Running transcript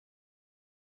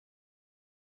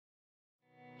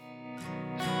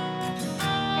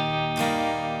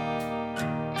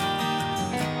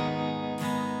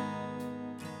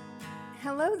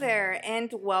there,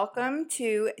 and welcome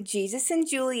to Jesus and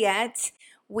Juliet.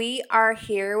 We are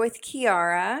here with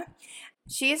Kiara.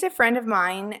 She is a friend of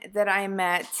mine that I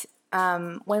met.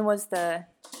 When was the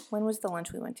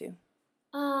lunch we went to?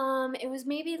 It was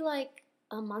maybe like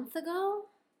a month ago.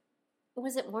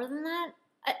 Was it more than that?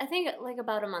 I think like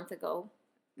about a month ago.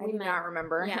 I do not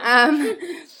remember. Yeah.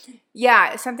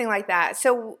 Yeah, something like that.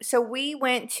 So we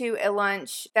went to a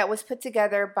lunch that was put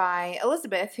together by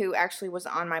Elizabeth, who actually was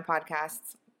on my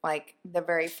podcast, like the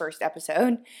very first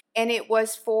episode. And it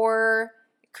was for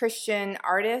Christian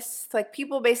artists, like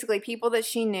people that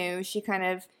she knew. She kind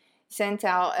of sent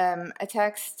out a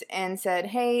text and said,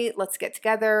 hey, let's get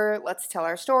together. Let's tell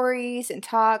our stories and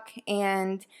talk.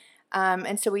 And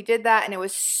so we did that, and it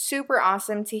was super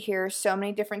awesome to hear so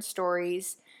many different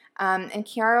stories. And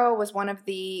Kiara was one of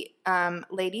the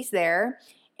ladies there,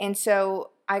 and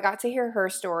so I got to hear her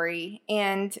story.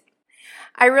 And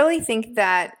I really think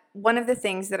that one of the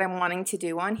things that I'm wanting to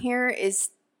do on here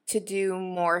is to do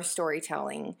more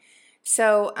storytelling.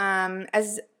 So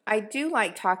as I do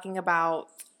like talking about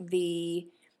the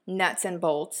nuts and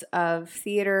bolts of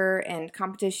theater and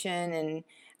competition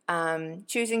and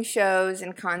choosing shows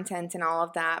and content and all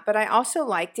of that. But I also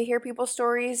like to hear people's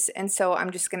stories, and so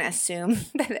I'm just going to assume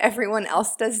that everyone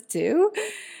else does too.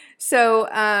 So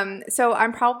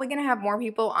I'm probably going to have more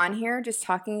people on here just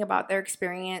talking about their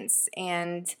experience,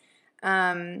 and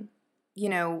I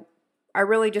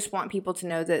really just want people to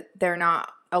know that they're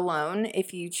not alone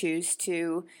if you choose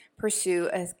to pursue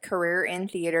a career in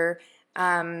theater.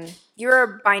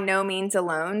 You're by no means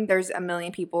alone. There's a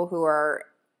million people who are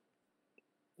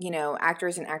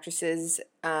actors and actresses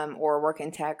or work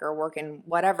in tech or work in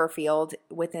whatever field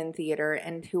within theater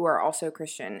and who are also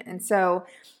Christian. And so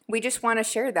we just want to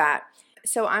share that.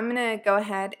 So I'm going to go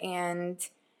ahead and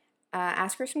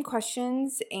ask her some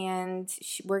questions, and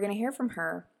we're going to hear from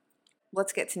her.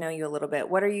 Let's get to know you a little bit.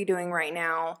 What are you doing right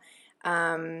now?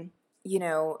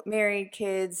 Married,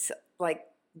 kids, like,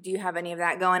 do you have any of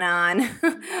that going on?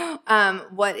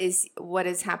 What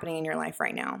is happening in your life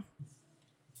right now?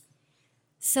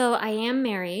 So I am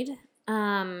married.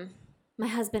 My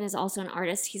husband is also an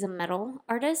artist. He's a metal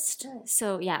artist.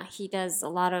 So yeah, he does a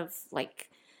lot of like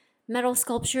metal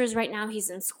sculptures. Right now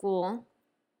he's in school.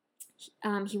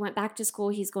 He went back to school.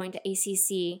 He's going to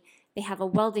ACC. They have a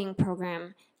welding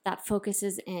program that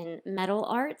focuses in metal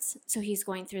arts. So he's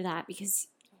going through that because,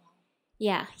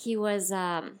 yeah, he was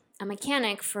a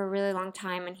mechanic for a really long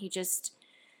time, and he just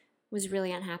was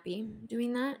really unhappy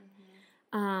doing that.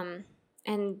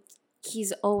 And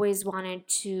he's always wanted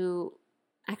to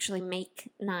actually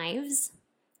make knives,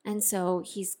 and so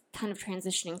he's kind of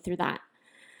transitioning through that.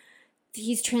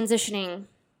 He's transitioning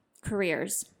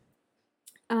careers.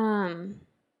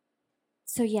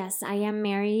 So yes, I am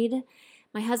married.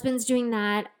 My husband's doing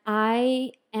that.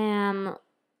 I am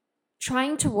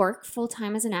trying to work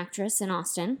full-time as an actress in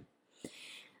Austin.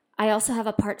 I also have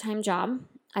a part-time job.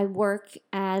 I work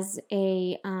as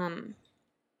a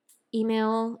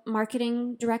email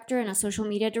marketing director and a social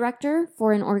media director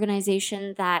for an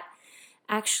organization that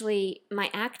actually my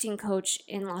acting coach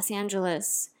in Los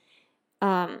Angeles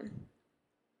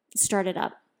started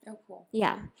up. Oh, cool.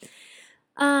 Yeah.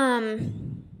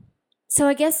 So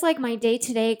I guess like my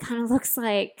day-to-day kind of looks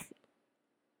like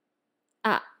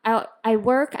I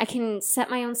work. I can set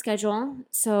my own schedule.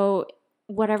 So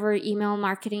whatever email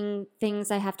marketing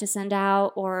things I have to send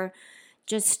out or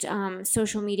just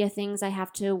social media things I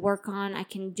have to work on, I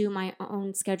can do my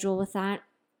own schedule with that,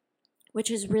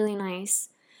 which is really nice.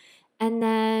 And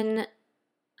then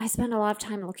I spend a lot of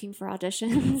time looking for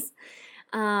auditions.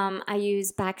 I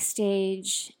use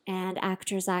Backstage and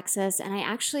Actors Access, and I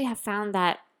actually have found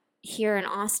that here in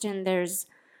Austin, there's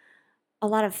a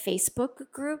lot of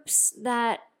Facebook groups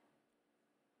that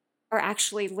are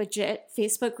actually legit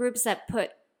Facebook groups that put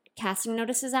casting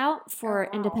notices out for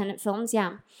independent films.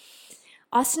 Yeah.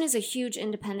 Austin is a huge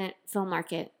independent film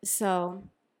market, so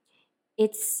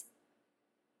it's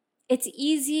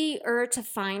easier to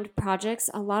find projects.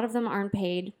 A lot of them aren't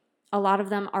paid. A lot of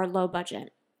them are low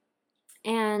budget.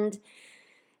 And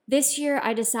this year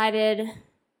I decided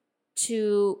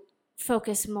to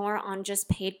focus more on just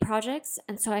paid projects,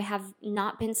 and so I have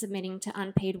not been submitting to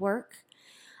unpaid work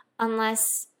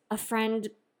unless a friend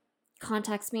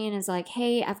contacts me and is like,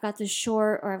 hey, I've got this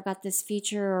short or I've got this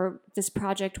feature or this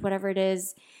project, whatever it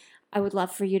is, I would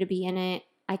love for you to be in it.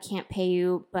 I can't pay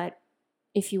you, but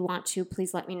if you want to,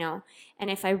 please let me know. And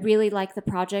if I really like the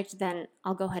project, then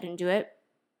I'll go ahead and do it.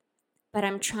 But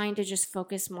I'm trying to just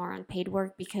focus more on paid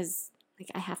work because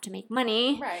I have to make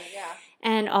money. Right, yeah.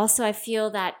 And also I feel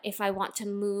that if I want to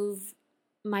move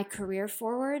my career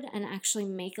forward and actually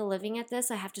make a living at this,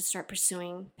 I have to start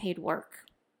pursuing paid work.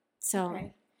 So,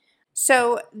 Okay.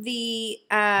 So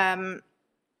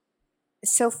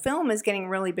so film is getting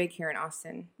really big here in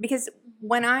Austin, because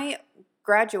when I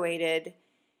graduated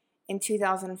in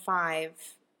 2005,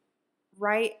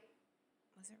 right?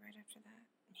 Was it right after that?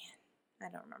 Man,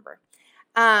 I don't remember.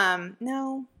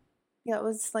 No. Yeah, it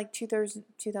was like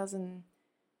 2000.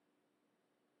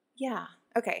 Yeah.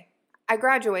 Okay. I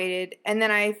graduated, and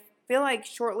then I feel like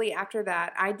shortly after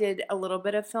that, I did a little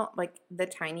bit of film, like the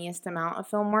tiniest amount of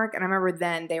film work. And I remember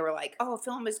then they were like, "Oh,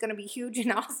 film is going to be huge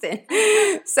in Austin."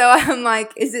 So I'm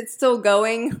like, is it still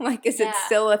going? Like, is it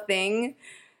still a thing?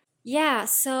 Yeah.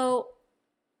 So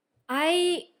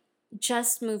I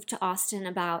just moved to Austin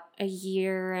about a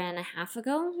year and a half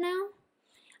ago now.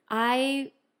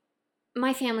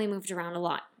 My family moved around a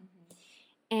lot.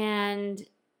 Mm-hmm. And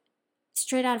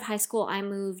straight out of high school, I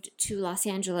moved to Los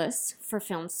Angeles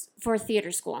for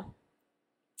theater school.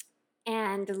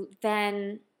 And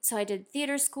then, so I did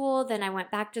theater school, then I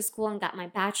went back to school and got my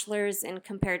bachelor's in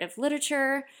comparative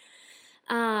literature.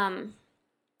 And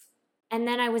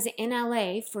then I was in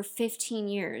LA for 15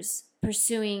 years,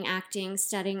 pursuing acting,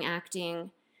 studying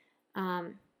acting,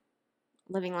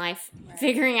 living life, right.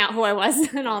 Figuring out who I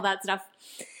was and all that stuff.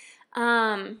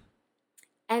 And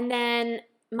then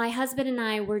my husband and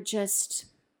I were just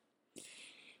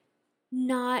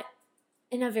not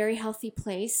in a very healthy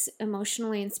place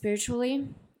emotionally and spiritually.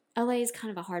 LA is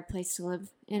kind of a hard place to live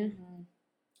in.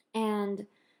 Mm-hmm. And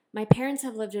my parents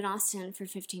have lived in Austin for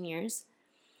 15 years.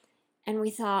 And we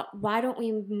thought, why don't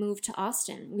we move to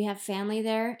Austin? We have family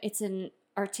there. It's an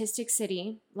artistic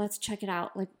city. Let's check it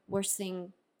out. Like, worst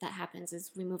thing that happens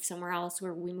is we move somewhere else,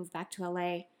 or we move back to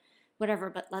LA, whatever,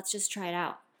 but let's just try it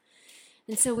out.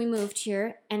 And so we moved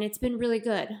here, and it's been really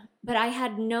good. But I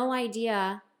had no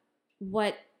idea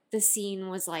what the scene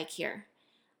was like here.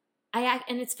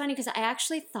 And it's funny because I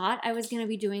actually thought I was going to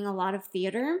be doing a lot of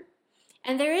theater.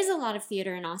 And there is a lot of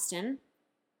theater in Austin.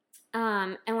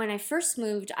 And when I first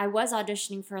moved, I was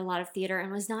auditioning for a lot of theater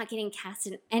and was not getting cast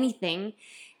in anything,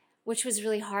 which was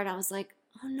really hard. I was like,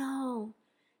 oh no,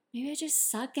 maybe I just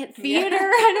suck at theater.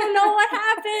 Yeah. I don't know what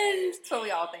happened. That's what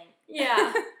we all think.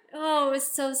 Yeah. Oh, it was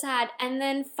so sad. And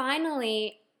then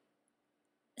finally,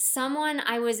 someone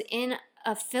I was in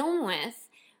a film with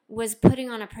was putting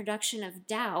on a production of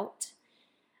Doubt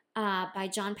by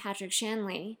John Patrick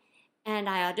Shanley, and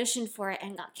I auditioned for it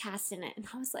and got cast in it. And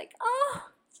I was like, oh,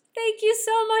 thank you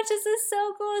so much. This is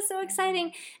so cool. It's so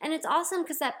exciting. And it's awesome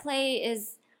because that play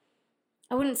is,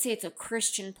 I wouldn't say it's a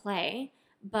Christian play,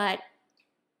 but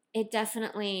it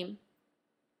definitely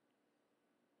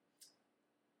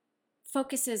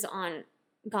focuses on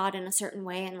God in a certain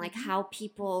way and like how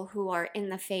people who are in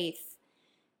the faith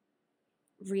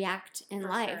react in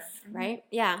life, sure. Right?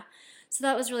 Yeah. So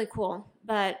that was really cool.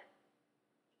 But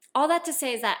all that to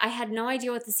say is that I had no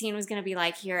idea what the scene was going to be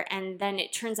like here. And then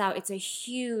it turns out it's a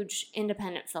huge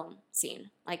independent film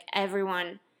scene. Like,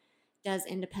 everyone does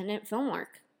independent film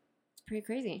work. It's pretty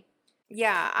crazy.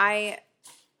 Yeah, I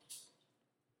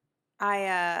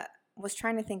was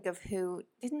trying to think of who,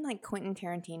 didn't like Quentin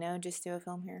Tarantino just do a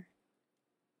film here?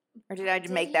 Or did I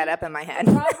just make that up in my head?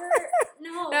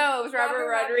 No, it was Robert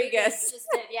Rodriguez. Just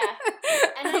did, yeah.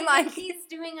 And I think he's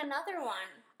doing another one.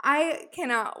 I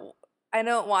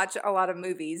don't watch a lot of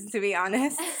movies, to be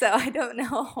honest, so I don't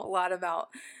know a whole lot about,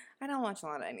 I don't watch a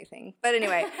lot of anything. But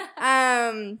anyway,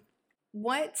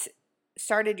 what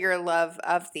started your love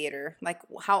of theater? Like,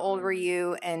 how old were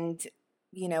you? And,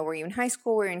 were you in high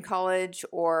school? Were you in college?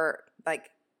 Or,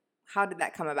 like, how did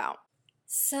that come about?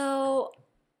 So,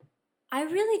 I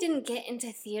really didn't get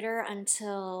into theater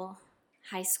until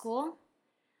high school.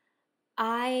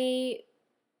 I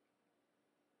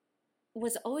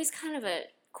was always kind of a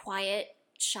quiet,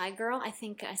 shy girl. I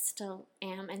think I still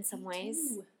am in some ways.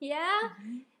 Too. Yeah.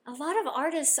 Mm-hmm. A lot of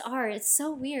artists are. It's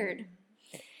so weird.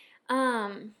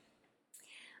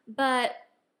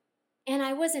 And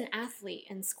I was an athlete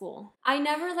in school. I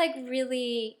never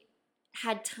really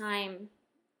had time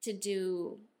to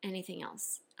do anything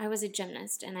else. I was a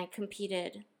gymnast and I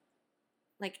competed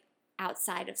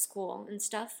outside of school and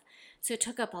stuff. So it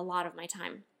took up a lot of my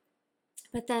time.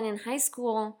 But then in high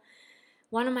school,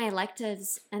 one of my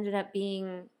electives ended up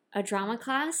being a drama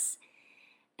class.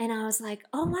 And I was like,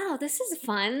 oh, wow, this is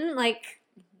fun.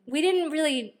 We didn't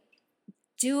really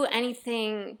do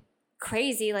anything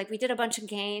crazy. We did a bunch of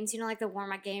games, the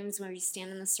warm-up games where you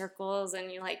stand in the circles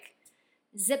and you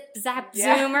zip, zap,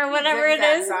 zoom or whatever it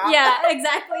is. Yeah,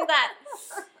 exactly that.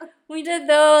 We did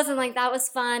those and that was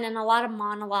fun, and a lot of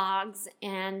monologues.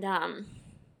 And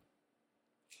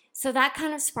so that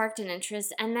kind of sparked an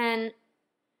interest. And then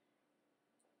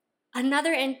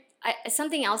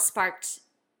Something else sparked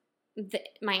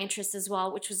my interest as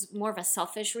well, which was more of a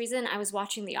selfish reason. I was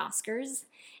watching the Oscars,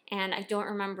 and I don't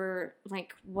remember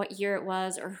like what year it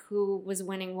was or who was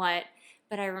winning what,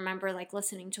 but I remember like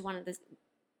listening to one of the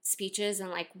speeches and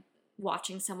like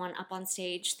watching someone up on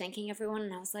stage thanking everyone,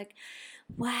 and I was like,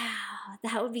 wow,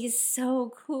 that would be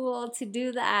so cool to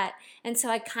do that. And so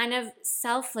I kind of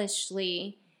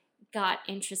selfishly got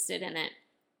interested in it.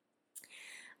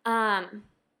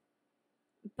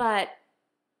 But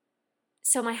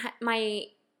so my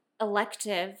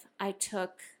elective I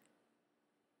took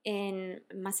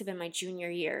must have been my junior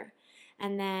year.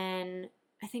 And then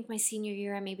I think my senior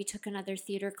year I maybe took another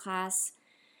theater class.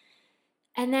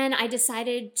 And then I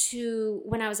decided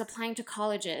when I was applying to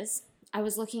colleges, I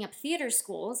was looking up theater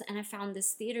schools, and I found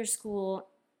this theater school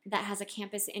that has a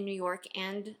campus in New York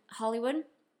and Hollywood.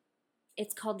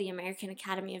 It's called the American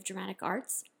Academy of Dramatic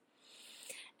Arts.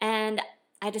 And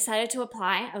I decided to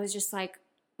apply. I was just like,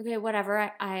 okay,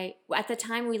 whatever. At the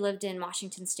time, we lived in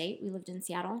Washington State. We lived in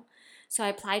Seattle. So I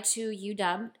applied to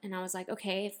UW, and I was like,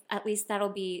 okay, at least that'll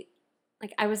be,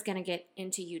 like, I was going to get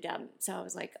into UW. So I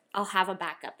was like, I'll have a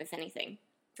backup if anything.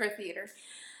 For theater?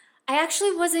 I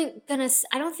actually wasn't going to,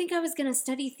 I don't think I was going to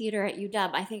study theater at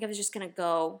UW. I think I was just going to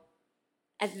go,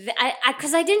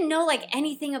 because I didn't know, like,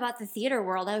 anything about the theater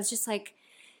world. I was just like,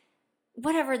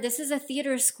 whatever, this is a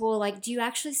theater school. Like, do you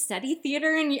actually study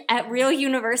theater at real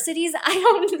universities? I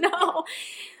don't know.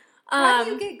 How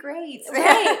do you get grades?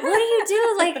 Right. What do you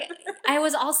do? Like, I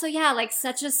was also, like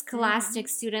such a scholastic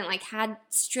student, like had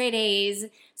straight A's.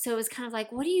 So it was kind of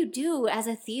like, what do you do as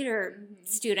a theater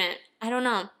student? I don't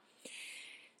know.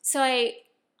 So I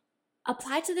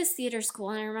applied to this theater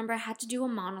school, and I remember I had to do a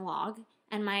monologue,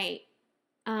 and my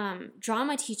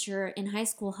drama teacher in high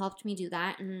school helped me do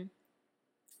that. And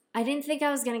I didn't think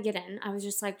I was going to get in. I was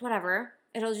just like, whatever.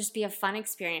 It'll just be a fun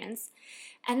experience.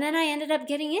 And then I ended up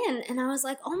getting in, and I was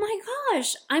like, oh my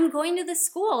gosh, I'm going to this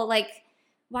school. Like,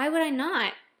 why would I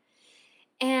not?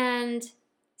 And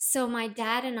so my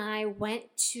dad and I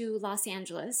went to Los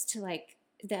Angeles to like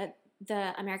the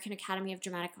American Academy of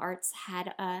Dramatic Arts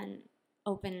had an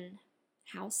open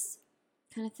house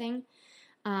kind of thing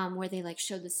where they like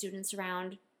showed the students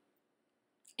around.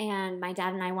 And my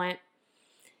dad and I went.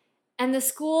 And the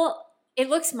school, it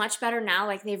looks much better now,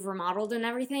 like they've remodeled and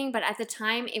everything, but at the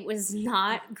time it was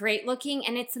not great looking,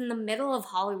 and it's in the middle of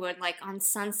Hollywood, like on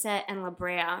Sunset and La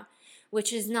Brea,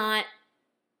 which is not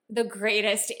the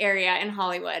greatest area in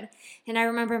Hollywood. And I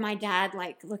remember my dad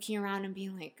like looking around and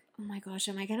being like, oh my gosh,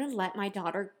 am I going to let my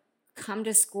daughter come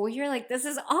to school here? Like, this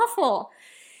is awful.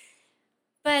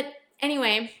 But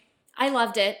anyway, I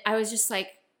loved it. I was just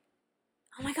like,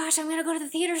 oh my gosh, I'm going to go to the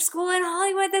theater school in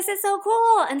Hollywood. This is so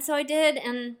cool. And so I did.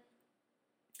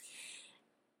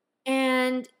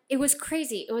 And it was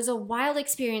crazy. It was a wild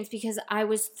experience because I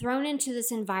was thrown into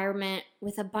this environment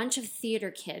with a bunch of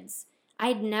theater kids.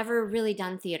 I'd never really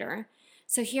done theater.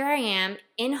 So here I am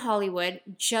in Hollywood,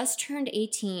 just turned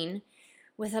 18,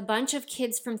 with a bunch of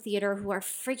kids from theater who are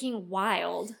freaking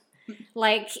wild.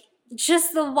 Like,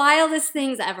 just the wildest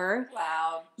things ever.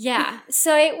 Wow. Yeah.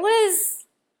 So it was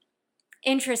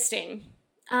interesting.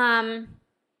 And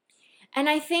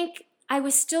I think I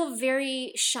was still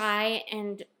very shy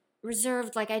and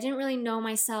reserved. Like, I didn't really know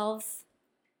myself.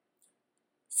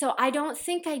 So I don't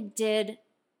think I did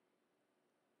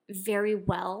very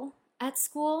well at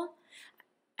school.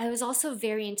 I was also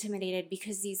very intimidated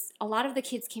because a lot of the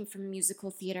kids came from musical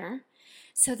theater.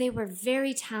 So they were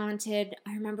very talented.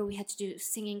 I remember we had to do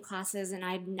singing classes, and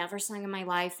I'd never sung in my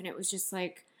life. And it was just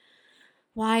like,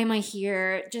 why am I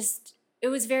here? It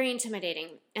was very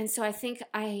intimidating. And so I think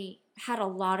I had a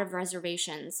lot of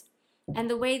reservations. And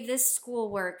the way this school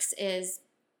works is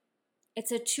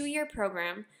it's a 2-year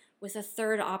program with a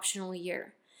third optional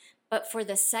year. But for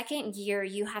the second year,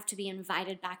 you have to be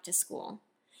invited back to school.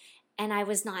 And I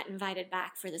was not invited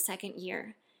back for the second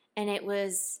year. And it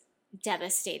was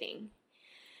devastating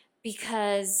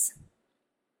because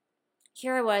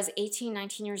here I was, 18,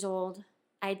 19 years old.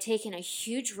 I had taken a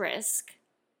huge risk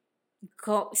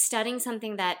studying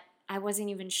something that I wasn't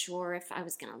even sure if I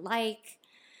was going to like,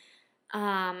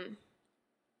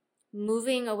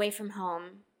 moving away from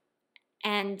home.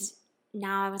 And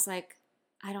now I was like,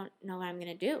 I don't know what I'm going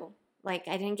to do. Like,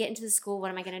 I didn't get into the school. What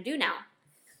am I going to do now?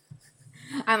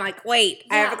 I'm like, wait,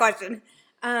 I have a question.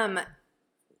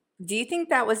 Do you think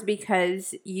that was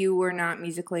because you were not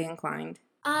musically inclined?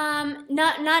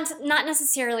 Not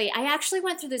necessarily. I actually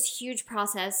went through this huge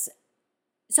process.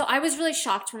 So I was really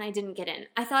shocked when I didn't get in.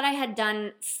 I thought I had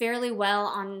done fairly well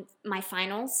on my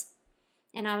finals.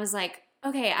 And I was like,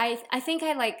 okay, I think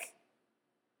I like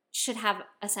should have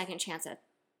a second chance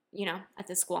at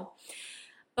the school.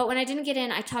 But when I didn't get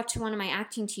in, I talked to one of my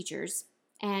acting teachers,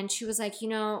 and she was like,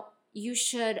 you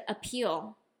should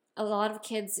appeal. A lot of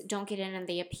kids don't get in and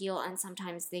they appeal, and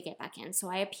sometimes they get back in. So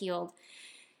I appealed.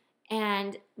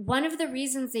 And one of the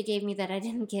reasons they gave me that I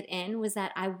didn't get in was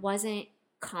that I wasn't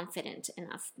confident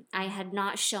enough. I had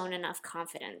not shown enough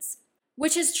confidence,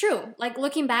 which is true. Like,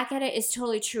 looking back at it is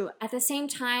totally true. At the same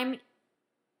time,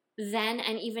 then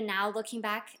and even now looking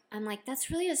back, I'm like, that's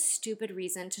really a stupid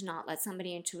reason to not let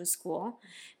somebody into a school,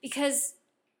 because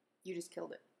you just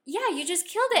killed it. Yeah, you just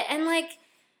killed it. And like,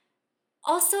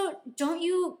 also,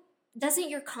 doesn't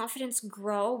your confidence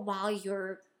grow while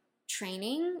you're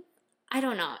training? I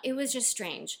don't know. It was just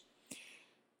strange.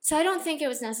 So I don't think it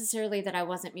was necessarily that I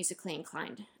wasn't musically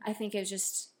inclined. I think it was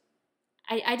just,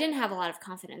 I didn't have a lot of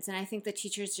confidence. And I think the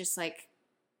teachers just like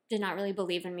did not really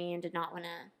believe in me and did not want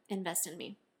to invest in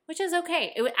me, which is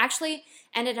okay. It actually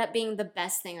ended up being the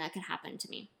best thing that could happen to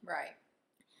me. Right.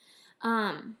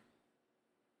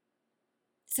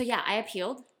 So yeah, I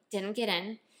appealed, didn't get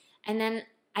in. And then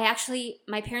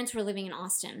my parents were living in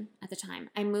Austin at the time.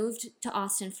 I moved to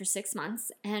Austin for 6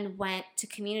 months and went to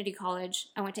community college.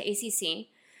 I went to ACC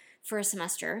for a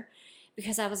semester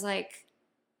because I was like,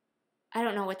 I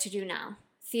don't know what to do now.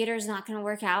 Theater's not going to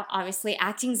work out. Obviously,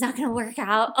 acting's not going to work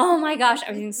out. Oh my gosh,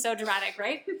 everything's so dramatic,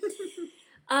 right?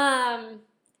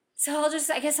 So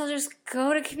I guess I'll just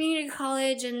go to community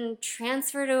college and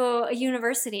transfer to a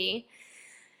university.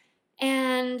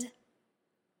 And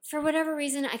for whatever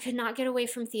reason, I could not get away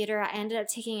from theater. I ended up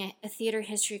taking a theater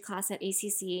history class at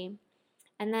ACC.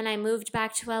 And then I moved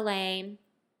back to LA,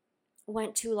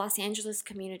 went to Los Angeles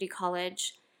Community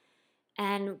College,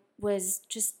 and was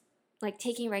just like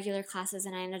taking regular classes.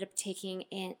 And I ended up taking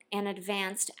an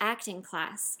advanced acting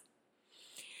class.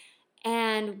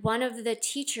 And one of the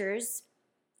teachers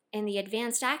in the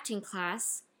advanced acting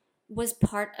class was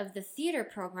part of the theater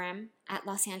program at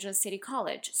Los Angeles City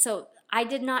College. So I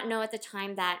did not know at the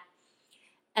time that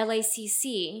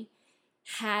LACC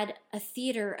had a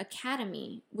theater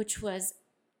academy, which was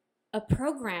a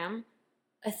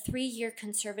 3-year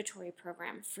conservatory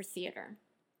program for theater.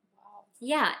 Wow.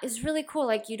 Yeah, it's really cool.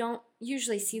 Like, you don't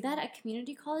usually see that at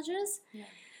community colleges. Yeah.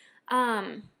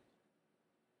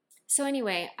 So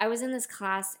anyway, I was in this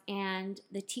class, and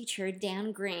the teacher,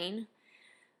 Dan Green,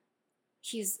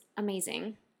 he's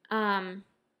amazing.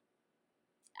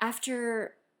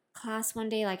 After class one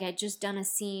day, like, I'd just done a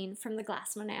scene from The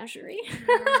Glass Menagerie.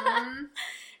 Mm-hmm.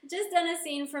 Just done a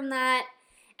scene from that.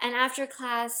 And after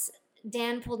class,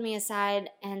 Dan pulled me aside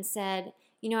and said,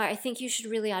 I think you should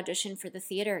really audition for the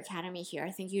theater academy here.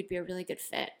 I think you'd be a really good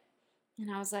fit. And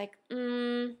I was like,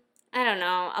 I don't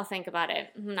know. I'll think about it.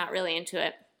 I'm not really into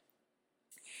it.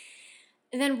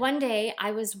 And then one day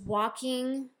I was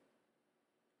walking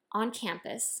on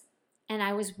campus, and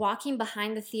I was walking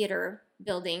behind the theater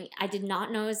building. I did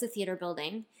not know it was the theater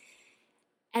building.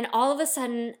 And all of a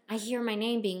sudden, I hear my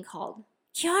name being called.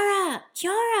 Kiara!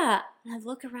 Kiara! And I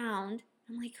look around.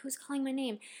 I'm like, who's calling my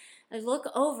name? I look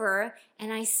over,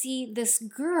 and I see this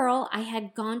girl I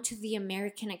had gone to the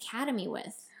American Academy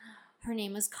with. Her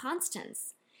name was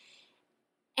Constance.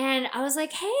 And I was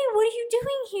like, hey, what are you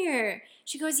doing here?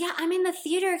 She goes, yeah, I'm in the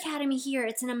theater academy here.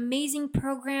 It's an amazing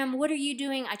program. What are you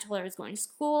doing? I told her I was going to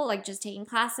school, like just taking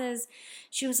classes.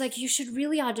 She was like, you should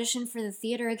really audition for the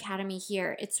theater academy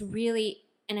here. It's really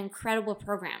an incredible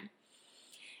program.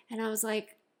 And I was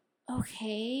like,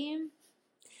 okay,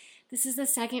 this is the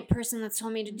second person that's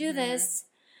told me to do this.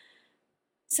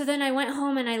 So then I went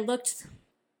home and I looked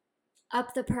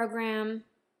up the program.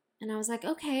 And I was like,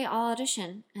 okay, I'll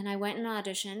audition. And I went and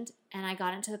auditioned, and I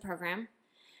got into the program.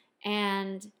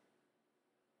 And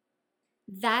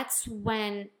that's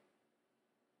when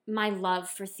my love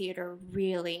for theater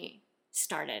really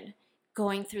started,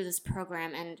 going through this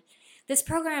program. And this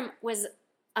program was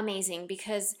amazing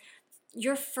because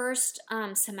your first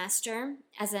semester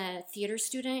as a theater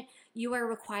student, you are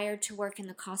required to work in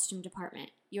the costume department.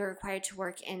 You're required to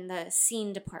work in the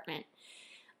scene department.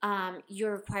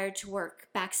 You're required to work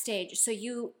backstage. So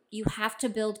you have to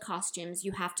build costumes,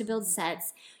 you have to build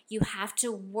sets, you have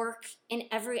to work in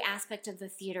every aspect of the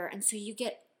theater. And so you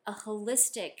get a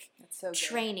holistic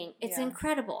training. It's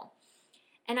incredible.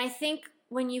 And I think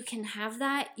when you can have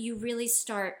that, you really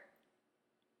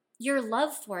your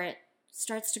love for it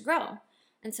starts to grow.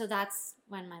 And so that's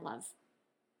when my love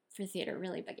for theater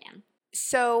really began.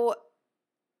 So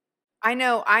I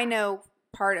know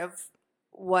part of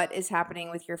what is happening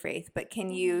with your faith, but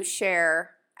can you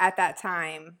share at that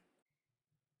time?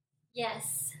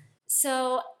 Yes.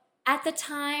 So at the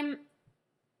time,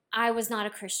 I was not a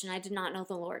Christian. I did not know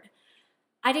the Lord.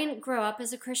 I didn't grow up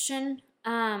as a Christian.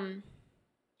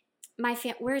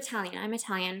 we're Italian. I'm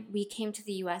Italian. We came to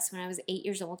the U.S. when I was 8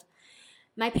 years old.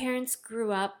 My parents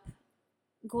grew up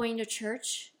going to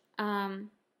church.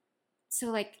 So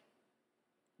like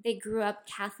they grew up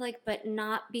Catholic, but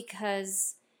not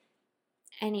because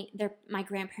my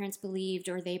grandparents believed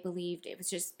or they believed. It was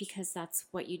just because that's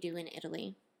what you do in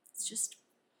Italy. It's just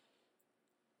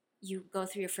you go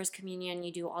through your first communion,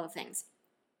 you do all the things.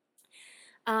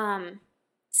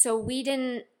 So we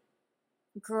didn't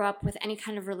grow up with any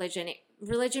kind of religion.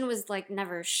 Religion was like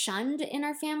never shunned in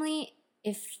our family.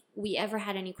 If we ever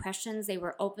had any questions, they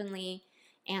were openly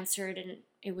answered, and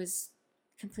it was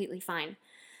completely fine.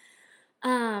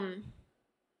 But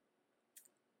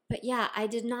yeah, I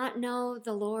did not know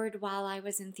the Lord while I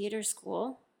was in theater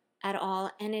school at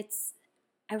all, and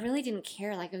I really didn't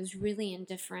care. Like, I was really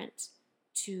indifferent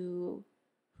to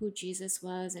who Jesus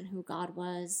was and who God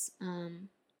was.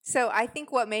 So I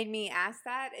think what made me ask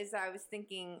that is I was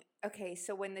thinking, okay,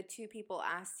 so when the two people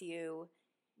asked you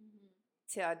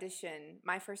to audition,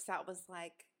 my first thought was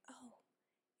like, oh,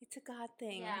 it's a God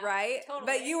thing, Yeah, right? totally.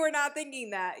 But you were not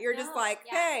thinking that. You're just No, like,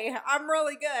 yeah. hey, I'm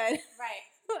really good.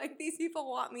 Right. Like, these people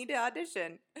want me to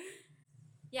audition.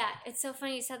 Yeah, it's so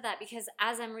funny you said that, because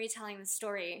as I'm retelling the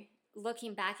story,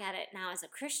 looking back at it now as a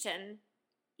Christian,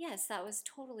 yes, that was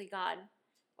totally God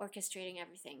orchestrating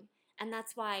everything. And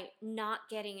that's why not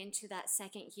getting into that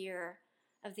second year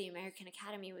of the American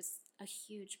Academy was a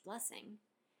huge blessing.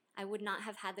 I would not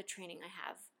have had the training I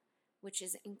have, which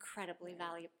is incredibly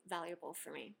valuable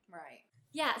for me. Right.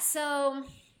 Yeah, so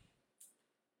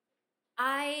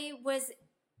I was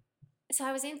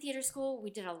in theater school.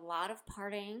 We did a lot of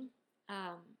partying.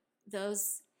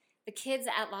 The kids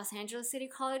at Los Angeles City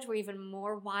College were even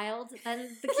more wild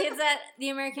than the kids at the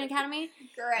American Academy.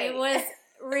 Great. It was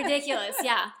ridiculous,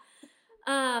 yeah.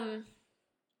 And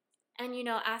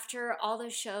after all the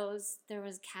shows, there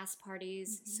was cast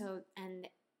parties. So, and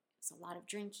it was a lot of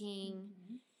drinking,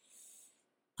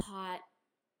 pot,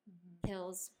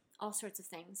 pills, all sorts of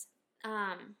things.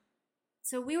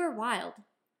 So we were wild.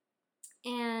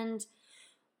 And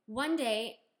one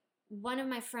day, one of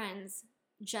my friends,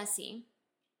 Jesse,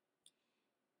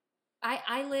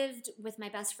 I lived with my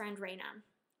best friend, Raina,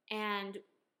 and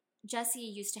Jesse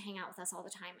used to hang out with us all the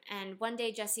time. And one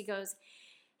day, Jesse goes,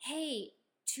 hey,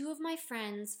 2 of my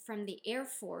friends from the Air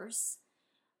Force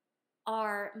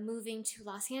are moving to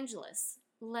Los Angeles.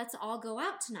 Let's all go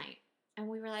out tonight. And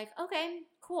we were like, okay,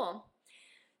 cool.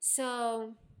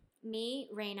 So me,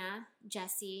 Raina,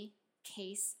 Jesse,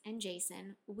 Case, and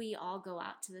Jason, we all go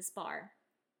out to this bar.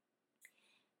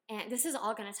 And this is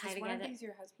all going to tie together. One of these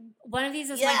your husband? One of these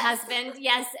is my husband,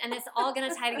 yes, and it's all going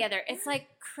to tie together. It's like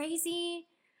crazy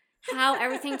how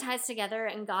everything ties together,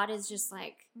 and God is just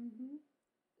like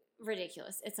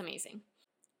ridiculous. It's amazing.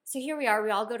 So here we are.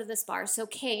 We all go to this bar. So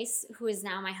Case, who is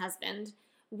now my husband,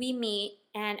 we meet,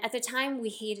 and at the time we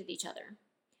hated each other.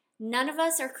 None of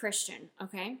us are Christian,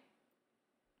 okay?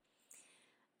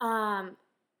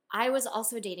 I was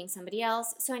also dating somebody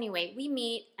else. So anyway, we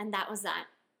meet, and that was that.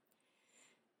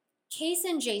 Case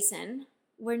and Jason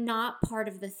were not part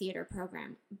of the theater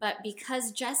program, but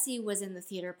because Jesse was in the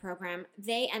theater program,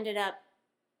 they ended up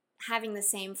having the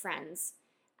same friends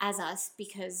as us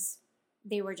because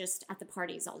they were just at the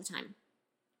parties all the time.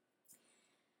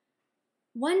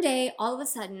 One day, all of a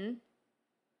sudden,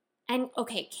 and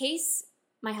okay, Case,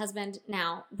 my husband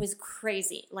now, was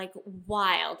crazy, like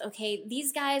wild, okay?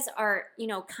 These guys are,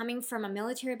 coming from a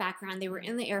military background. They were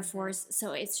in the Air Force,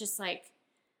 so it's just like...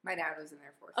 My dad was in the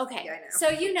Air Force. Okay, yeah, I know. So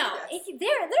Yes.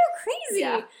 They're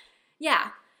crazy.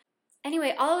 Yeah.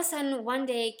 Anyway, all of a sudden, one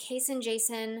day, Case and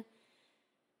Jason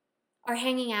are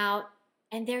hanging out,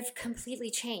 and they've completely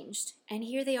changed. And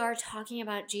here they are talking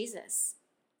about Jesus.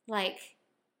 Like,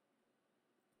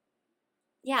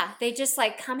 yeah, they just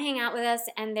like come hang out with us,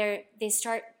 and they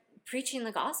start preaching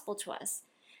the gospel to us.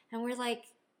 And we're like,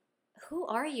 who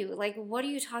are you? Like, what are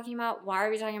you talking about? Why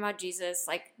are we talking about Jesus?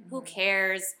 Like, who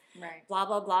cares? Right. Blah,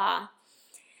 blah, blah.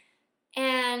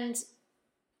 And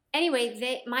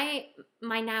anyway, my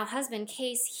now husband,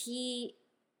 Case, he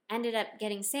ended up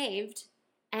getting saved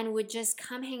and would just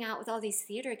come hang out with all these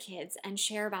theater kids and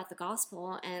share about the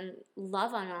gospel and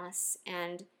love on us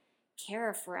and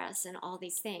care for us and all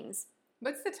these things.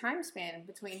 What's the time span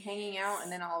between hanging out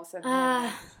and then all of a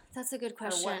sudden? That's a good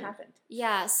question. Or what happened?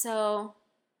 Yeah, so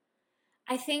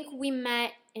I think we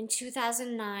met in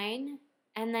 2009,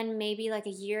 and then maybe like a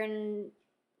year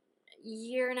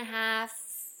and a half,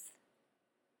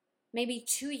 maybe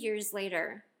 2 years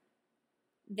later,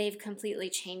 they've completely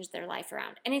changed their life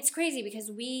around. And it's crazy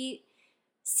because we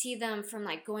see them from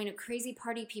like going to crazy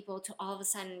party people to all of a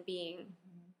sudden being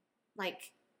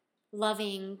like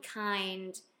loving,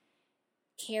 kind,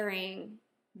 caring,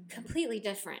 completely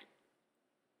different.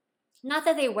 Not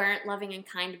that they weren't loving and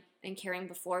kind and caring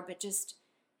before, but just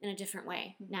in a different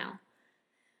way now.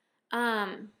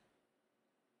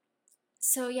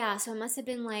 So it must have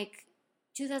been like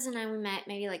 2009 we met,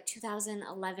 maybe like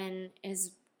 2011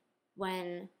 is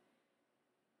when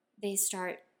they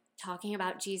start talking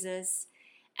about Jesus.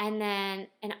 And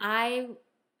I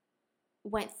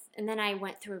went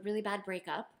through a really bad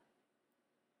breakup,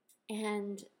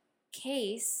 and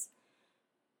Case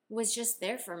was just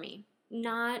there for me,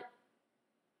 not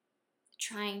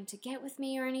trying to get with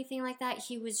me or anything like that.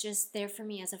 He was just there for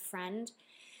me as a friend.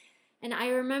 And I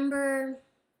remember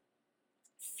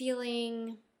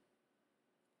feeling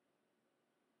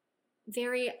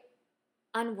very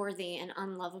unworthy and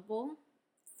unlovable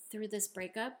through this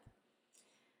breakup.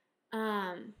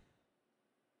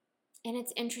 And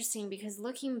it's interesting because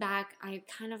looking back, I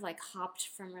kind of like hopped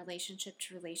from relationship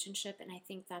to relationship, and I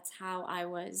think that's how I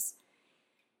was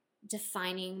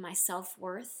defining my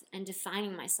self-worth and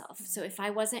defining myself. So if I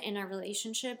wasn't in a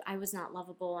relationship, I was not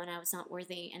lovable and I was not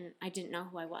worthy and I didn't know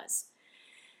who I was.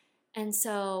 And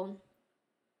so,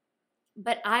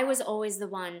 but I was always the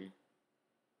one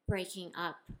breaking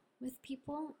up with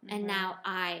people, and now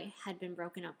I had been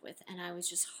broken up with, and I was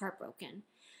just heartbroken.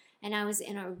 And I was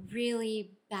in a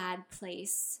really bad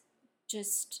place,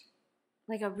 just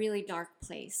like a really dark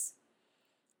place.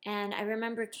 And I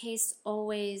remember Case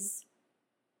always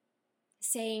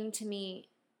saying to me,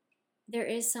 there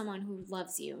is someone who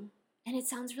loves you. And it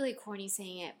sounds really corny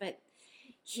saying it, but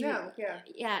he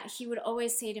would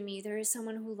always say to me, there is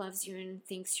someone who loves you and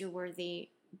thinks you're worthy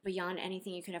beyond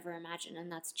anything you could ever imagine,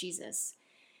 and that's Jesus.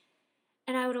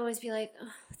 And I would always be like,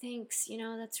 oh, thanks,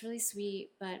 that's really sweet,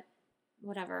 but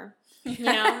whatever,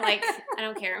 like, I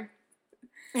don't care.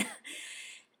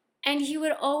 And he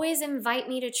would always invite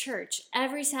me to church.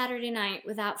 Every Saturday night,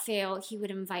 without fail, he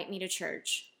would invite me to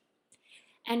church.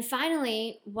 And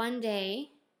finally, one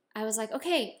day, I was like,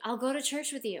 okay, I'll go to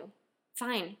church with you.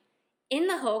 Fine. In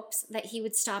the hopes that he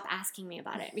would stop asking me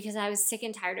about it, because I was sick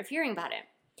and tired of hearing about it.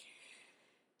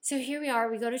 So here we are,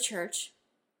 we go to church,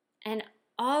 and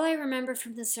all I remember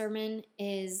from the sermon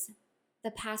is the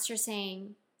pastor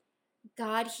saying,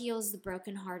 God heals the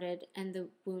brokenhearted and the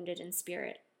wounded in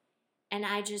spirit. And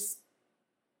I just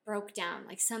broke down,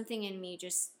 like something in me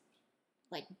just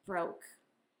like broke.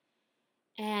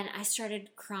 And I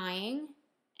started crying,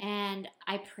 and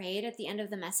I prayed at the end of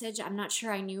the message. I'm not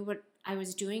sure I knew what I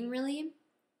was doing really.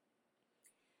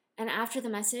 And after the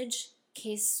message,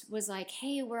 Case was like,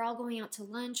 hey, we're all going out to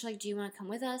lunch. Like, do you want to come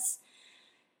with us?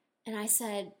 And I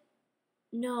said,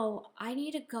 no, I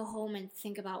need to go home and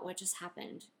think about what just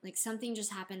happened. Like, something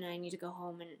just happened and I need to go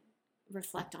home and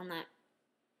reflect on that.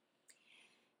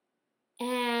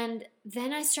 And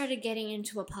then I started getting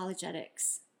into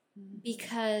apologetics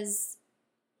because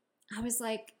I was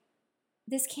like,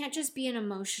 this can't just be an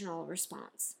emotional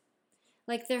response.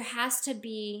 Like, there has to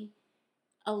be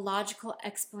a logical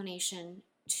explanation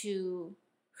to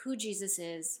who Jesus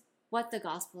is, what the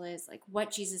gospel is, like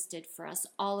what Jesus did for us,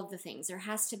 all of the things. There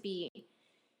has to be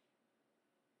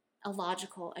a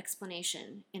logical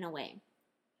explanation in a way.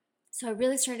 So I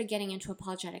really started getting into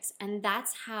apologetics, and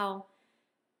that's how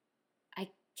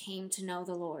I came to know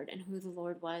the Lord and who the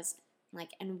Lord was, like,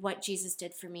 and what Jesus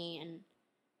did for me, and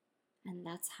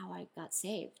that's how I got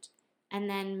saved. And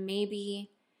then maybe,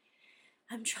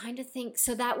 I'm trying to think,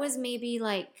 so that was maybe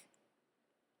like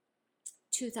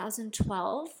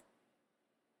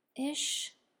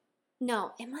 2012-ish.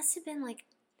 No, it must have been like,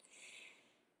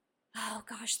 oh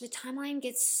gosh, the timeline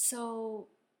gets so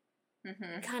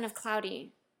kind of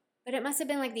cloudy. But it must have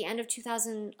been like the end of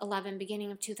 2011,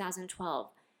 beginning of 2012.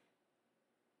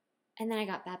 And then I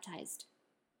got baptized.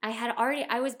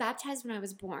 I was baptized when I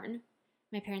was born.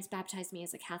 My parents baptized me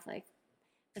as a Catholic.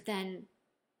 But then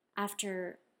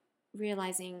after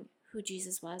realizing who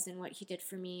Jesus was and what he did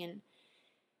for me, and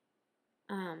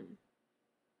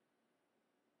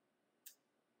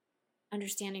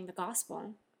understanding the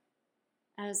gospel,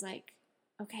 I was like,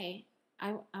 okay,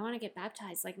 I want to get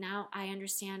baptized. Like, now I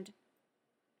understand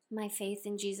my faith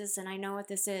in Jesus, and I know what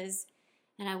this is,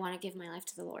 and I want to give my life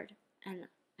to the Lord. And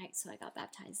so I got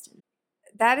baptized.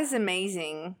 That is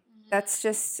amazing. That's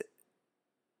just,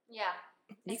 yeah.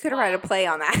 You could write a play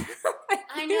on that.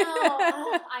 I know.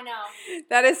 Oh, I know.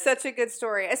 That is such a good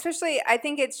story. Especially, I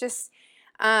think it's just,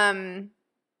 I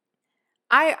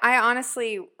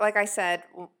honestly, like I said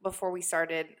before we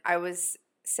started, I was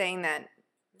saying that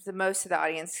the most of the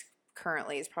audience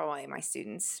currently is probably my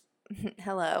students.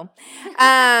 Hello.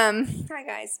 Hi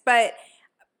guys. But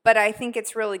I think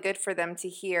it's really good for them to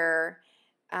hear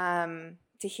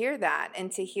that,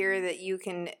 and to hear that you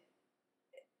can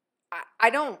I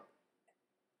don't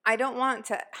want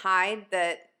to hide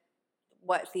that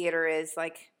what theater is.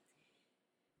 Like,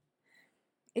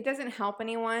 it doesn't help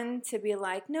anyone to be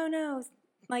like, no,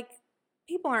 like,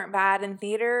 people aren't bad in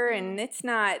theater, and it's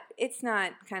not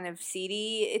kind of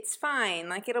seedy. It's fine.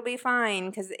 Like, it'll be fine,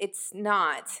 because it's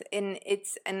not.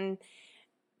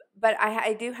 But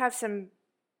I do have some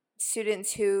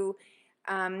students who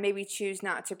maybe choose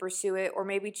not to pursue it, or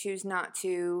maybe choose not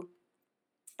to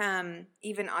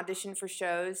even audition for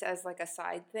shows as like a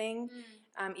side thing,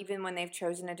 even when they've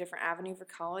chosen a different avenue for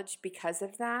college because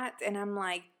of that. And I'm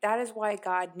like, that is why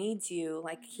God needs you.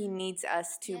 Like, he needs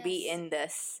us to be in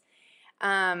this.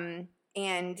 And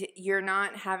you're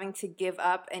not having to give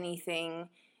up anything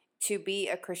to be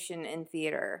a Christian in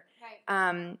theater.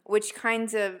 Right. Which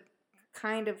kind of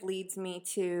leads me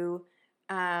to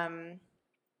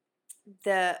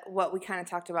what we kind of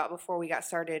talked about before we got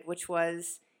started, which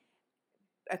was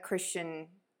a Christian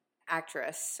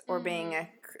actress, or being a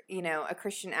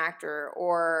Christian actor,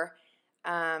 or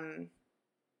Christian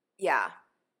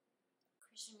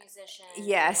musician,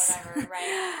 yes, whatever,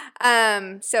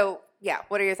 right? So yeah,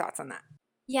 what are your thoughts on that?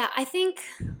 Yeah, I think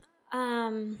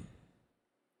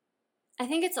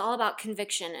it's all about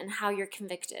conviction and how you're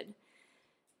convicted.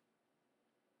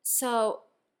 So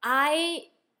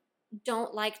I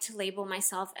don't like to label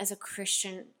myself as a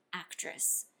Christian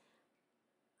actress.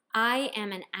 I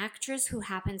am an actress who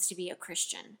happens to be a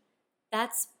Christian.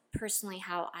 That's personally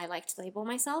how I like to label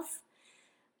myself.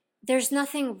 There's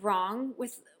nothing wrong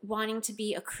with wanting to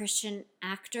be a Christian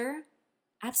actor.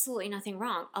 Absolutely nothing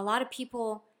wrong. A lot of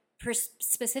people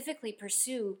specifically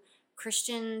pursue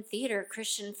Christian theater,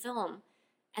 Christian film,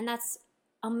 and that's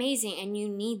amazing, and you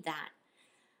need that.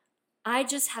 I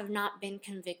just have not been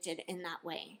convicted in that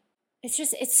way.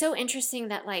 It's so interesting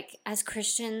that, like, as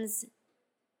Christians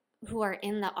who are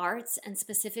in the arts, and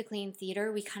specifically in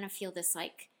theater, we kind of feel this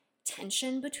like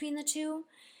tension between the two.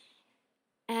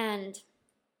 And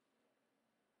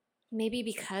maybe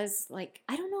because, like,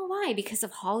 I don't know why, because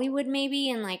of Hollywood maybe,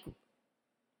 and like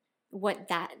what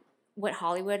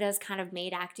Hollywood has kind of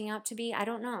made acting out to be. I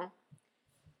don't know.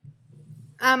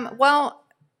 Well,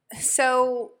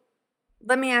 so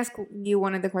let me ask you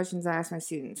one of the questions I ask my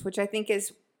students, which I think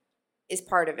is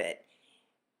part of it.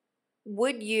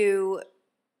 Would you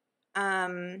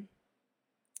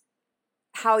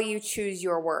how you choose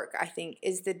your work, I think,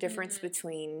 is the difference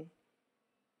between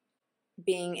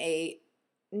being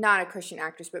not a Christian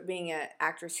actress, but being an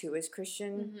actress who is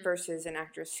Christian versus an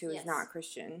actress who is not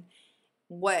Christian.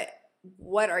 What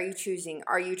are you choosing?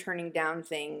 Are you turning down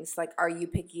things? Like, are you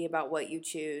picky about what you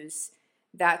choose?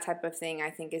 That type of thing, I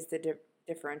think, is the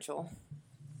differential.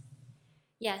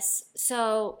 Yes.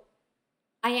 So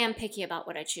I am picky about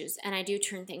what I choose, and I do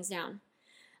turn things down.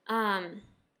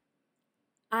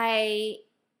 I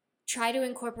try to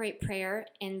incorporate prayer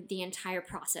in the entire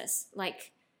process,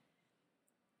 like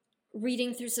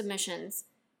reading through submissions,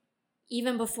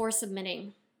 even before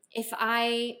submitting.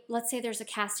 Let's say there's a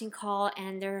casting call,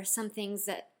 and there are some things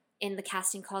that in the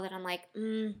casting call that I'm like,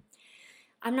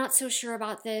 I'm not so sure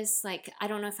about this. Like, I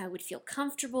don't know if I would feel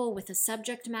comfortable with the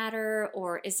subject matter,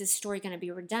 or is this story going to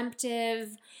be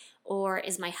redemptive? Or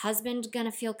is my husband going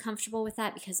to feel comfortable with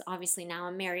that? Because obviously now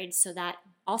I'm married, so that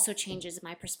also changes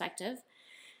my perspective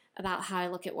about how I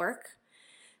look at work.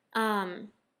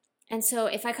 And so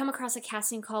if I come across a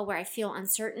casting call where I feel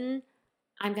uncertain,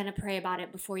 I'm going to pray about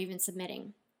it before even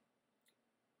submitting.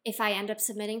 If I end up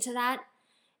submitting to that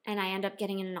and I end up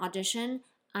getting in an audition,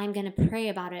 I'm going to pray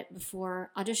about it before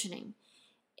auditioning.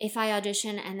 If I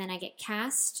audition and then I get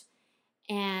cast,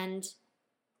 and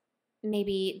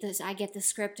maybe I get the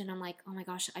script and I'm like, oh my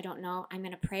gosh, I don't know, I'm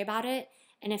going to pray about it.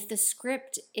 And if the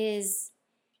script is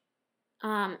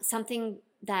something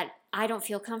that I don't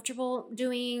feel comfortable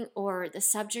doing, or the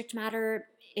subject matter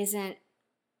isn't,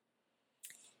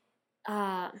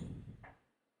 I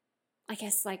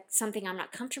guess, like something I'm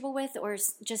not comfortable with, or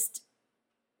just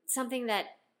something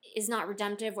that is not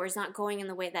redemptive, or is not going in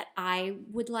the way that I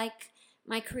would like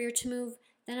my career to move,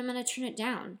 then I'm going to turn it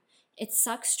down. It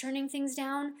sucks turning things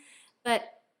down,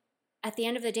 but at the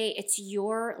end of the day, it's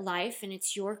your life and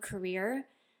it's your career.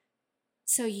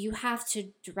 So you have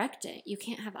to direct it. You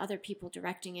can't have other people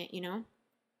directing it, you know?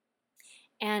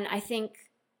 And I think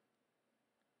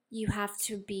you have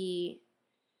to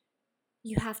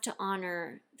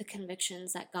honor the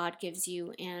convictions that God gives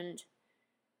you, and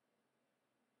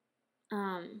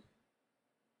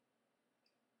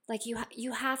like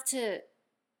you have to,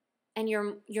 and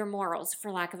your morals,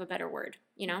 for lack of a better word,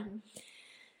 you know?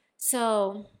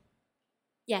 So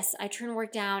yes, I turn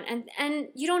work down, and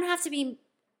you don't have to be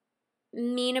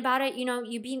mean about it, you know,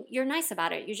 you're nice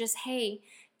about it. You just, hey,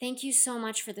 thank you so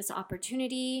much for this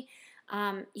opportunity.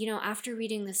 After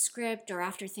reading the script or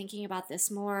after thinking about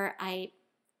this more, I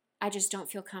just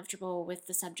don't feel comfortable with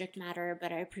the subject matter,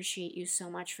 but I appreciate you so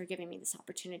much for giving me this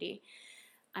opportunity.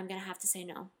 I'm going to have to say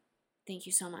no. Thank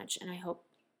you so much, and I hope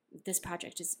this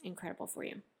project is incredible for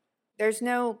you. There's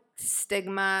no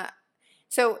stigma.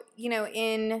 So,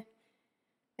 in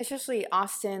especially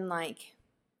Austin, like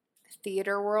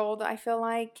theater world, I feel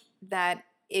like that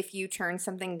if you turn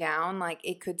something down, like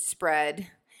it could spread.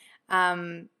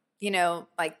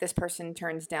 Like this person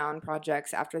turns down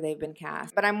projects after they've been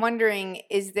cast. But I'm wondering,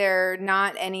 is there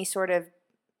not any sort of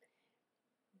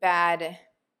bad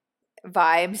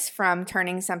vibes from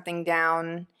turning something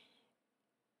down,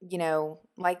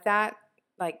 like that?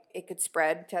 Like it could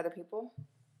spread to other people?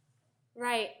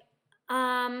 Right.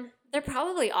 There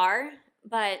probably are,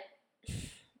 but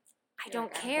I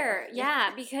don't care.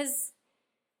 Yeah, because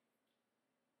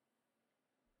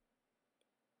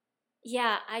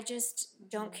I just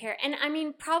don't care. And I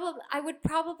mean, I would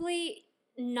probably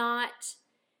not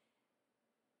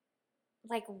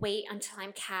like wait until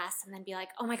I'm cast and then be like,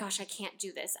 oh my gosh, I can't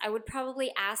do this. I would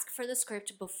probably ask for the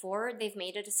script before they've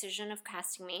made a decision of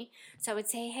casting me. So I would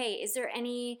say, hey, is there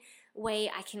any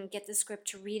way I can get the script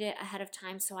to read it ahead of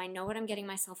time so I know what I'm getting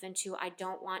myself into? I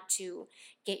don't want to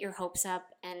get your hopes up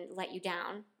and let you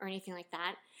down or anything like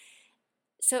that.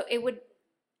 So it would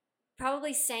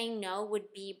probably saying no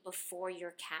would be before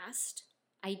you're cast,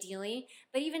 ideally.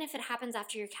 But even if it happens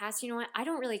after you're cast, you know what? I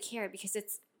don't really care because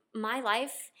it's my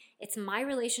life. It's my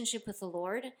relationship with the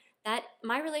Lord. That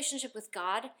my relationship with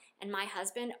God and my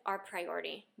husband are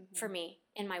priority for me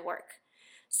in my work.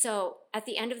 So at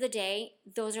the end of the day,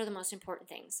 those are the most important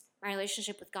things. My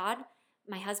relationship with God,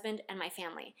 my husband, and my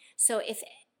family. So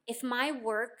if my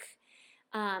work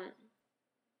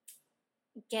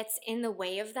gets in the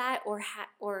way of that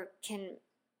or can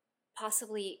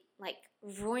possibly like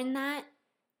ruin that,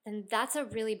 then that's a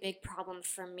really big problem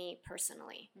for me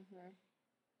personally.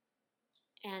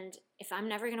 And if I'm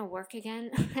never going to work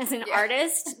again as an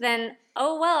artist, then,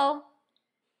 oh, well,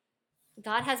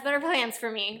 God has better plans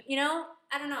for me.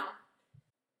 I don't know.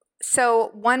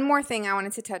 So one more thing I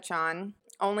wanted to touch on,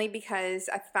 only because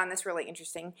I found this really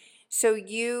interesting. So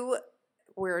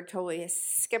we're totally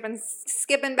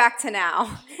skipping back to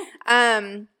now.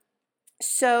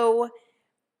 So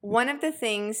one of the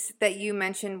things that you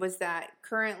mentioned was that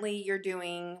currently you're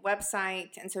doing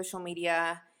website and social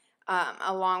media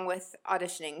along with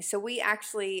auditioning. So we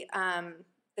actually,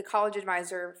 the college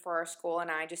advisor for our school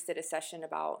and I just did a session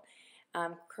about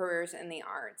careers in the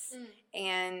arts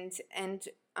and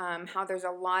how there's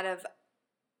a lot of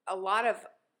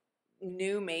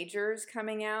new majors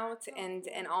coming out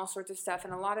and all sorts of stuff,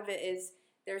 and a lot of it is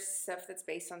there's stuff that's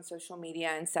based on social media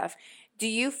and stuff. Do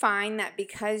you find that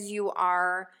because you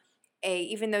are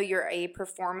even though you're a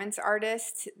performance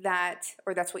artist that's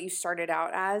what you started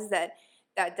out as, that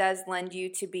does lend you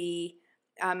to be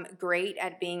great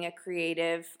at being a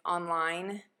creative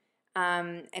online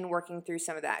and working through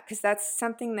some of that? Because that's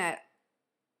something that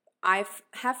I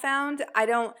have found.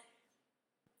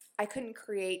 I couldn't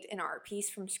create an art piece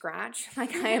from scratch.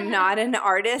 Like I am not an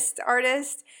artist.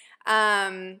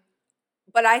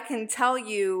 But I can tell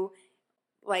you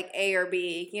like A or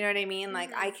B, you know what I mean?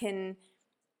 Like I can,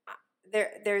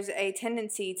 there's a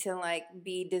tendency to like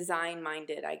be design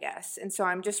minded, I guess. And so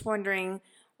I'm just wondering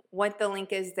what the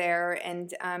link is there,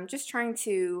 and just trying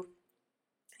to,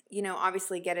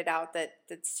 obviously get it out that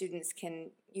students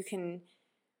you can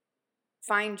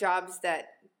find jobs that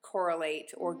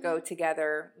correlate or go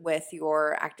together with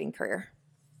your acting career.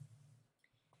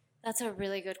 That's a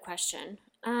really good question.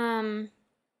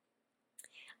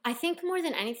 I think more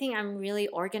than anything, I'm really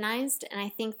organized, and I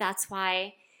think that's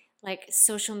why like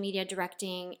social media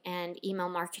directing and email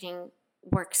marketing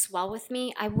works well with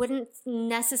me. I wouldn't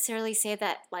necessarily say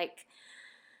that like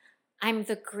I'm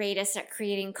the greatest at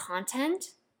creating content,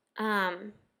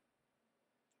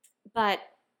 but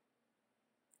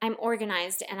I'm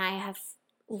organized and I have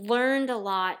learned a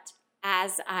lot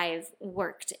as I've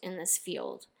worked in this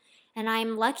field. And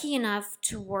I'm lucky enough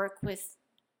to work with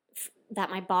that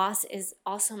my boss is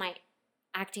also my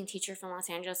acting teacher from Los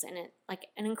Angeles and like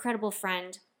an incredible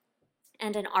friend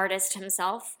and an artist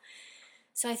himself.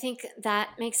 So I think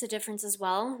that makes a difference as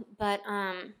well. But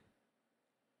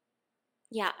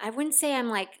yeah, I wouldn't say I'm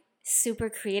like super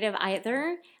creative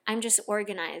either. I'm just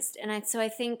organized. And so I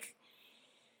think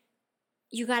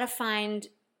you got to find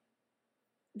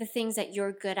the things that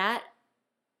you're good at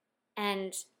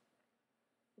and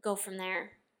go from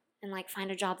there and like find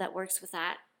a job that works with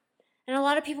that. And a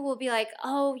lot of people will be like,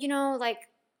 oh, like,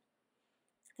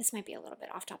 this might be a little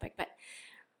bit off topic, but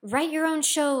write your own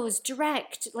shows,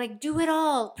 direct, like do it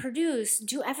all, produce,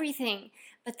 do everything.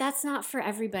 But that's not for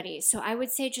everybody. So I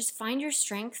would say just find your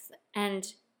strength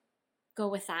and go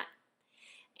with that.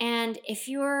 And if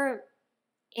you're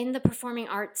in the performing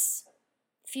arts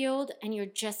field and you're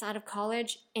just out of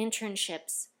college,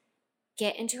 internships.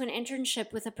 Get into an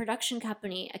internship with a production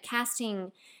company, a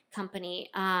casting company,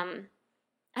 I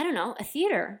don't know, a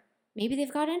theater. Maybe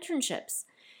they've got internships.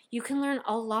 You can learn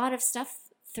a lot of stuff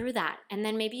through that. And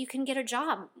then maybe you can get a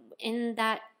job in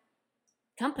that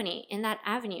company, in that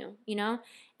avenue,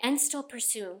 and still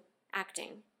pursue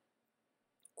acting.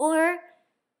 Or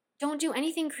don't do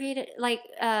anything creative,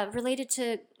 related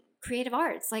to creative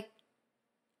arts. Like,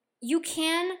 you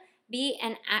can be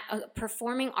a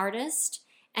performing artist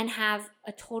and have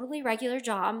a totally regular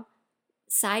job,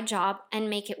 side job, and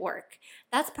make it work.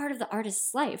 That's part of the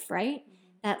artist's life, right?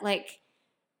 Mm-hmm. That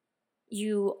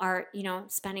you are,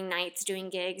 spending nights doing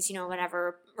gigs,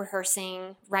 whatever,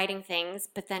 rehearsing, writing things,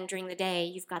 but then during the day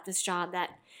you've got this job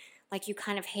that you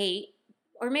kind of hate,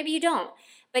 or maybe you don't.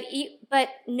 But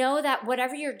know that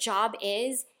whatever your job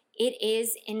is, it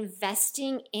is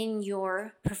investing in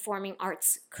your performing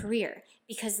arts career,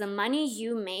 because the money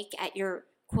you make at your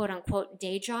quote-unquote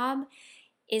day job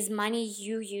is money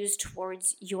you use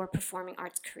towards your performing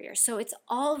arts career. So it's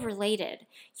all related.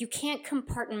 You can't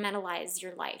compartmentalize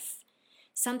your life.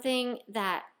 Something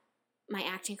that my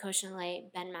acting coach in LA,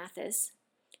 Ben Mathis,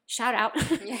 shout out,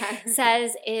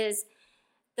 says is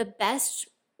the best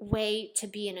way to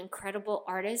be an incredible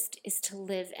artist is to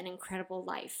live an incredible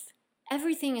life.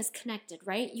 Everything is connected,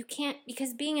 right? You can't,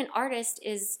 because being an artist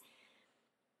is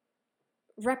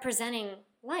representing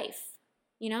life,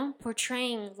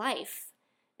 portraying life.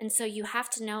 And so you have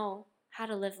to know how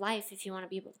to live life if you want to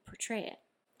be able to portray it.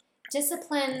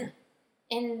 Discipline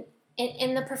in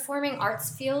the performing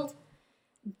arts field,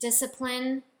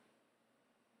 discipline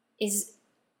is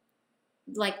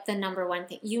like the number one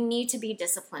thing. You need to be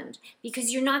disciplined,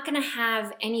 because you're not going to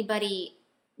have anybody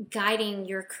guiding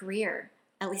your career,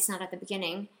 at least not at the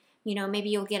beginning. Maybe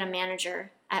you'll get a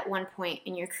manager at one point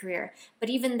in your career, but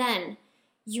even then,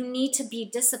 you need to be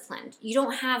disciplined. You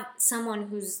don't have someone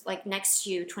who's next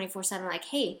to you 24/7,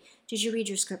 hey, did you read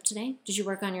your script today? Did you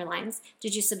work on your lines?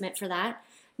 Did you submit for that?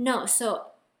 No. So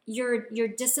your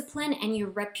discipline and your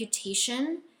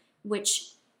reputation,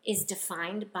 which is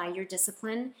defined by your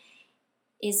discipline,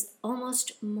 is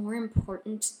almost more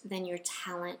important than your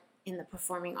talent in the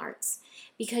performing arts.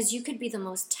 Because you could be the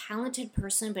most talented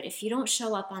person, but if you don't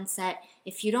show up on set,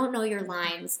 if you don't know your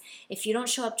lines, if you don't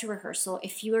show up to rehearsal,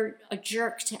 if you're a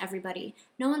jerk to everybody,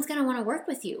 no one's going to want to work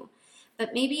with you.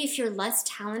 But maybe if you're less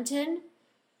talented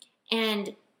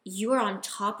and you're on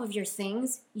top of your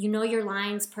things, you know your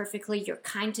lines perfectly, you're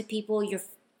kind to people, you're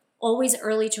always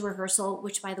early to rehearsal,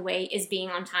 which, by the way, is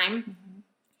being on time, mm-hmm.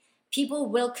 people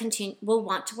will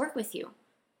want to work with you.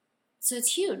 So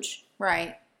it's huge.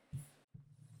 Right.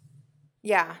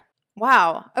 Yeah.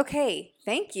 Wow. Okay.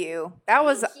 Thank you. That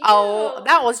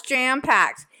was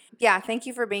jam-packed. Yeah. Thank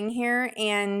you for being here.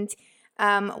 And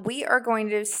we are going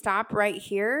to stop right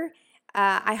here.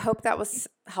 I hope that was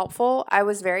helpful. I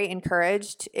was very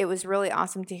encouraged. It was really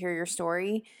awesome to hear your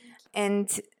story. And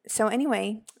so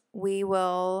anyway, we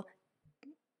will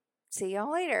see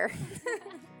y'all later.